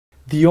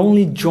The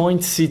only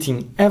joint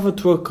sitting ever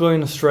to occur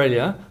in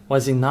Australia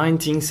was in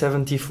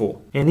 1974.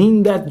 And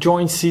in that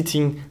joint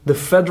sitting, the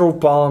federal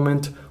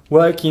parliament,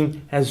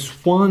 working as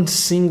one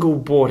single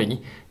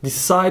body,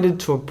 decided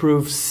to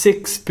approve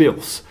 6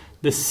 bills.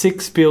 The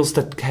 6 bills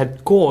that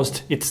had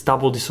caused its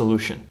double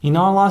dissolution. In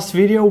our last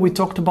video, we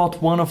talked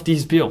about one of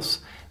these bills,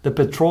 the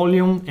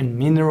Petroleum and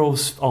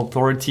Minerals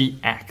Authority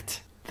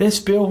Act.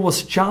 This bill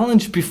was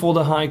challenged before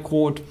the High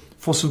Court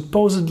for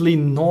supposedly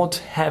not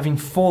having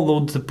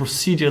followed the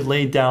procedure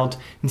laid out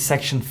in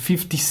section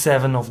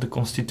 57 of the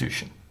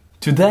Constitution.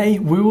 Today,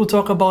 we will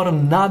talk about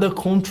another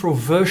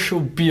controversial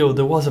bill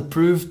that was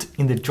approved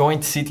in the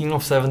joint sitting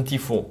of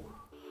 74.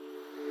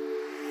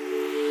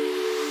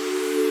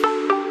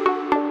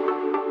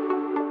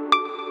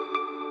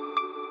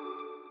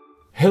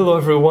 Hello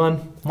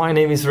everyone, my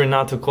name is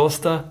Renato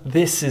Costa,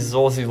 this is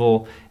Aussie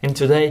Law, and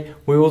today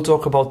we will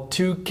talk about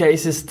 2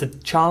 cases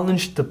that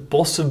challenge the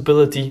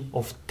possibility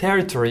of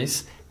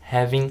territories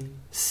having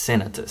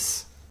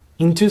senators.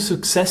 In 2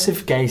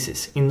 successive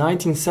cases, in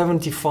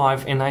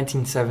 1975 and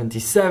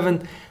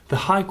 1977, the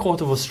High Court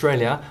of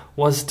Australia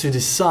was to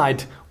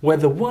decide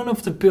whether one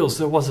of the bills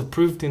that was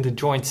approved in the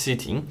joint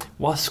sitting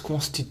was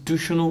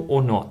constitutional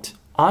or not.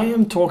 I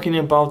am talking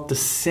about the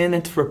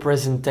Senate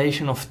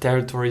Representation of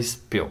Territories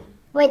Bill.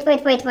 Wait, no.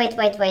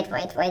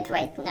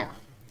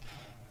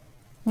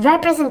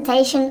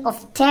 Representation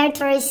of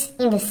territories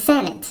in the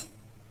Senate.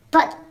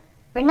 But,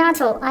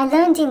 Renato, I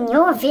learned in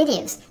your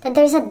videos that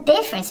there's a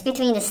difference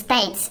between the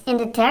states and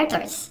the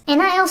territories.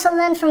 And I also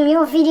learned from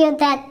your video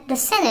that the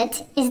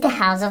Senate is the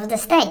House of the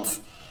States.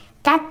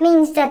 That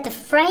means that the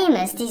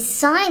framers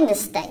designed the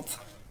state,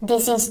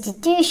 this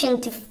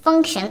institution, to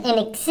function and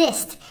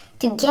exist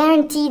to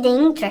guarantee the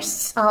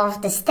interests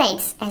of the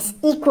states as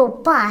equal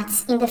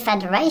parts in the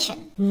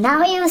federation.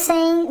 Now you're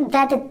saying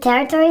that the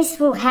territories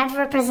will have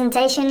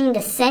representation in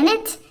the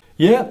Senate?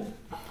 Yeah,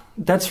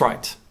 that's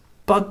right.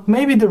 But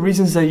maybe the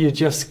reasons that you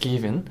just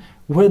given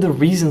were the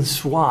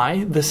reasons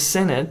why the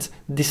Senate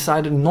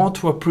decided not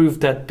to approve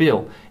that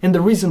bill, and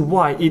the reason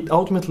why it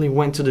ultimately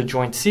went to the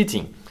joint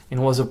sitting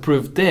and was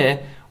approved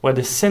there, where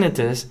the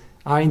senators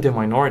are in the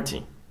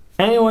minority.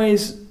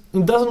 Anyways,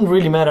 it doesn't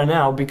really matter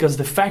now, because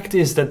the fact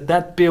is that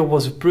that bill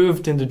was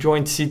approved in the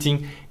joint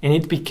sitting and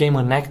it became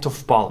an Act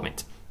of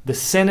Parliament, the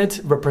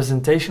Senate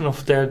Representation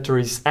of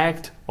Territories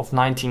Act of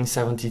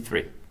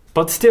 1973.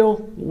 But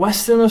still,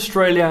 Western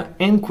Australia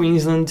and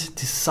Queensland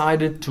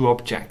decided to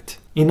object.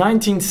 In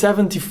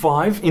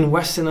 1975, in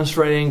Western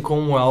Australia and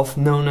Commonwealth,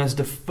 known as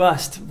the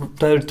first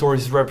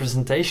Territories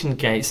Representation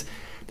case,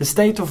 the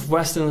state of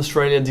Western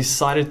Australia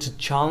decided to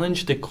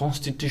challenge the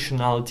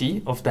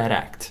constitutionality of that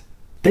act.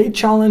 They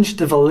challenged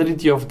the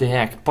validity of the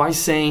act by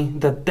saying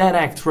that that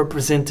act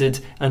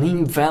represented an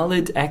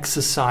invalid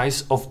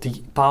exercise of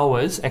the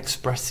powers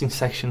expressed in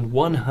section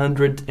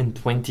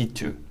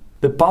 122.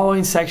 The power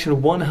in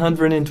section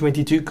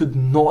 122 could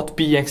not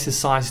be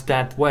exercised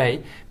that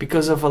way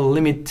because of a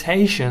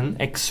limitation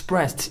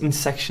expressed in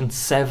section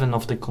 7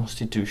 of the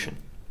Constitution.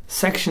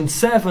 Section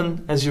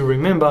 7, as you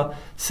remember,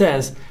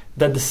 says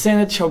that the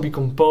Senate shall be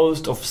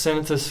composed of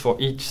senators for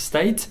each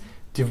state,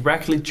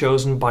 directly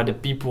chosen by the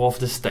people of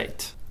the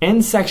state.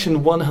 And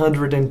section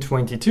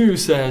 122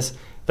 says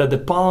that the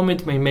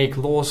Parliament may make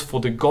laws for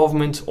the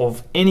government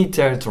of any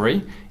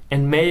territory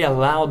and may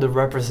allow the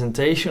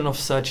representation of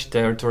such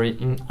territory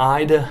in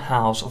either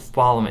House of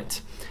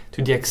Parliament,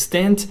 to the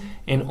extent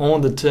and on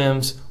the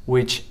terms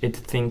which it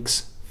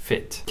thinks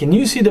fit. Can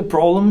you see the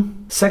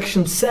problem?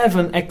 Section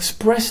 7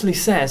 expressly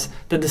says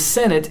that the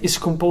Senate is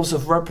composed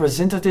of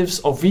representatives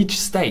of each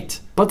state.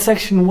 But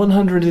section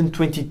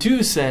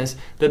 122 says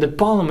that the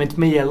Parliament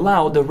may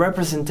allow the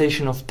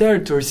representation of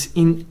territories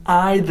in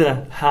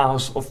either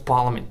House of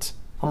Parliament.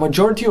 A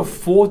majority of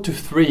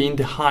 4-3 in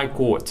the High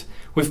Court,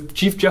 with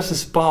Chief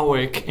Justice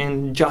Barwick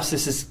and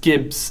Justices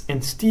Gibbs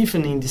and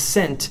Stephen in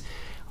dissent,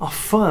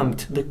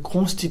 affirmed the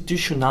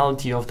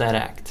constitutionality of that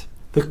act.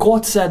 The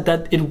court said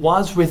that it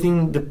was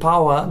within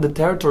the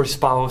territory's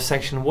power of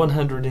section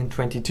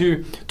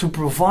 122 to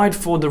provide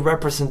for the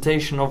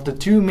representation of the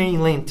 2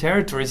 mainland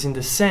territories in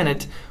the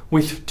Senate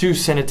with 2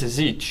 senators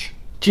each.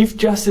 Chief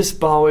Justice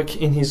Barwick,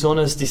 in his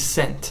Honour's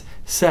dissent,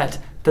 said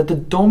that the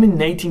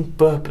dominating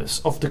purpose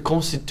of the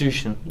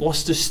Constitution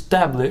was to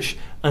establish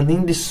an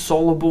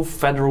indissoluble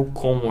federal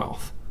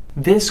Commonwealth.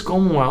 This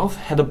Commonwealth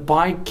had a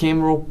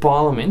bicameral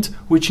parliament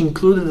which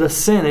included the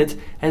Senate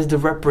as the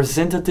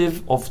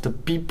representative of the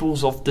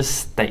peoples of the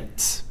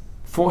states.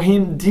 For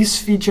him,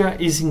 this feature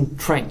is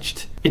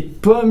entrenched.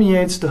 It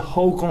permeates the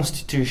whole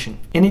Constitution,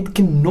 and it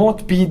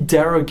cannot be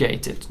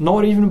derogated,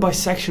 not even by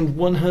section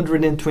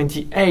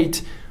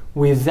 128,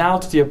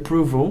 without the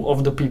approval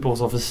of the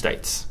peoples of the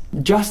states.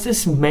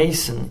 Justice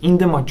Mason, in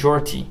the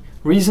majority,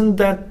 reasoned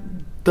that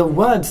the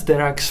words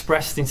that are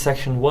expressed in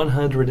section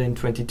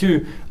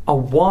 122 are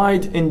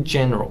wide and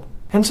general.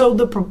 And so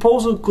the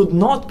proposal could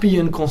not be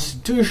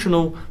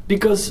unconstitutional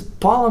because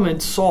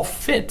Parliament saw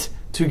fit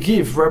to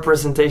give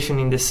representation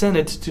in the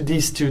Senate to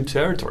these 2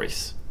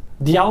 territories.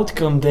 The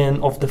outcome then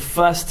of the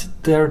first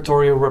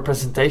territorial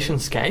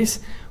representations case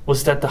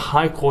was that the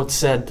High Court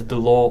said that the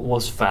law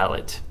was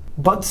valid.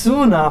 But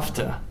soon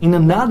after, in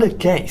another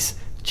case,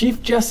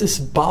 Chief Justice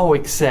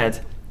Bowick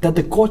said that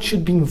the court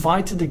should be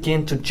invited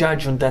again to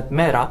judge on that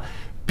matter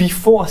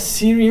before a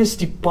serious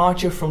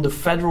departure from the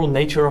federal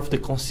nature of the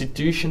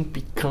Constitution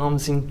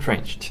becomes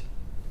entrenched.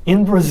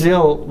 In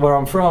Brazil, where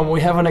I'm from,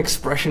 we have an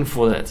expression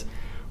for that.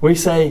 We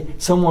say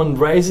someone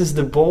raises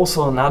the ball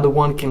so another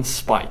one can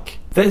spike.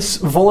 This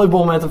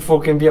volleyball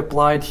metaphor can be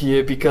applied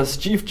here because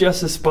Chief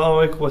Justice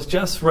Bowick was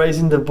just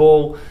raising the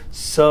ball,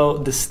 so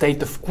the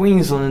state of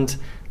Queensland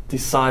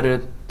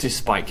decided to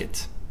spike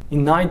it.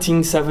 In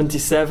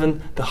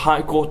 1977, the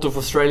High Court of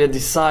Australia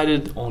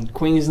decided on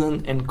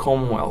Queensland and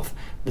Commonwealth,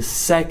 the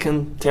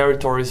second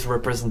territories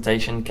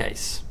representation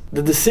case.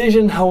 The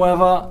decision,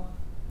 however,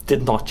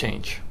 did not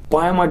change.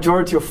 By a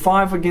majority of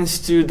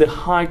 5-2, the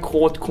High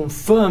Court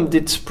confirmed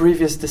its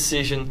previous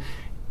decision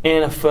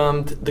and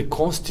affirmed the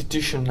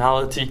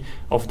constitutionality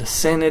of the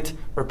Senate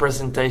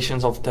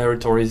Representations of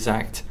Territories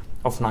Act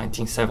of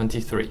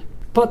 1973.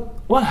 But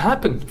what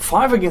happened?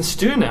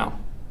 5-2 now.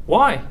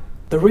 Why?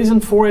 The reason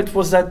for it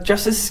was that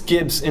Justice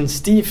Gibbs and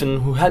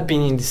Stephen, who had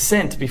been in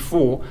dissent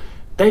before,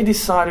 they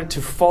decided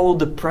to follow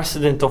the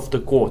precedent of the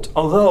court,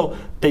 although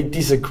they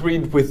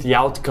disagreed with the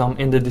outcome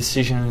in the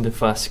decision in the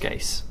first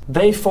case.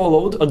 They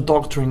followed a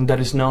doctrine that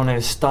is known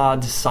as stare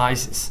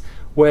decisis,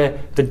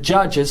 where the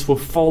judges will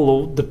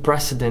follow the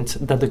precedent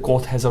that the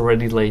court has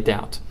already laid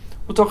out.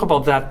 We'll talk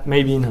about that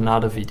maybe in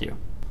another video.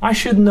 I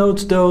should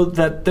note though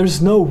that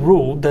there's no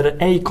rule that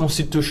a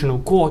constitutional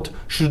court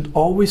should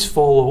always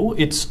follow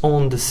its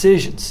own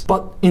decisions.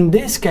 But in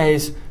this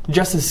case,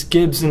 Justice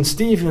Gibbs and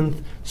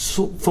Stephen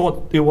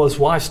thought it was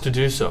wise to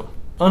do so.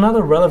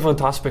 Another relevant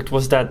aspect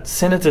was that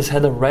senators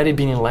had already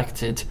been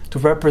elected to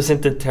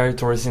represent the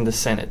territories in the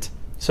Senate.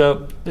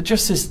 So the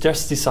justice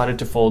just decided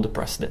to follow the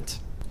precedent.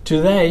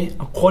 Today,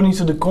 according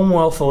to the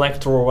Commonwealth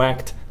Electoral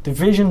Act,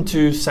 Division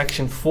 2,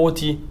 Section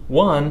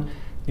 41,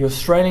 the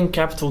Australian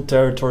Capital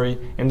Territory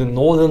and the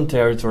Northern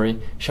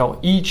Territory shall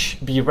each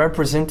be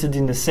represented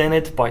in the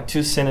Senate by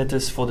 2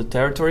 senators for the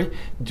territory,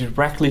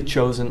 directly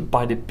chosen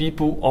by the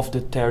people of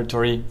the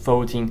territory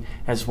voting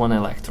as one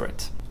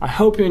electorate. I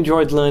hope you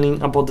enjoyed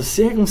learning about the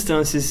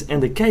circumstances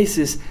and the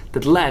cases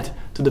that led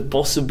to the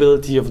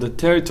possibility of the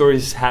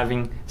territories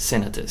having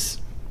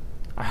senators.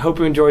 I hope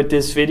you enjoyed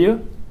this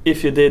video.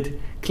 If you did,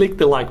 click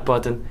the like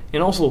button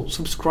and also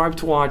subscribe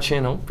to our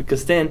channel,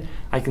 because then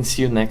I can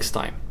see you next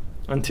time.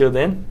 Until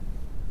then,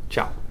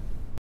 ciao.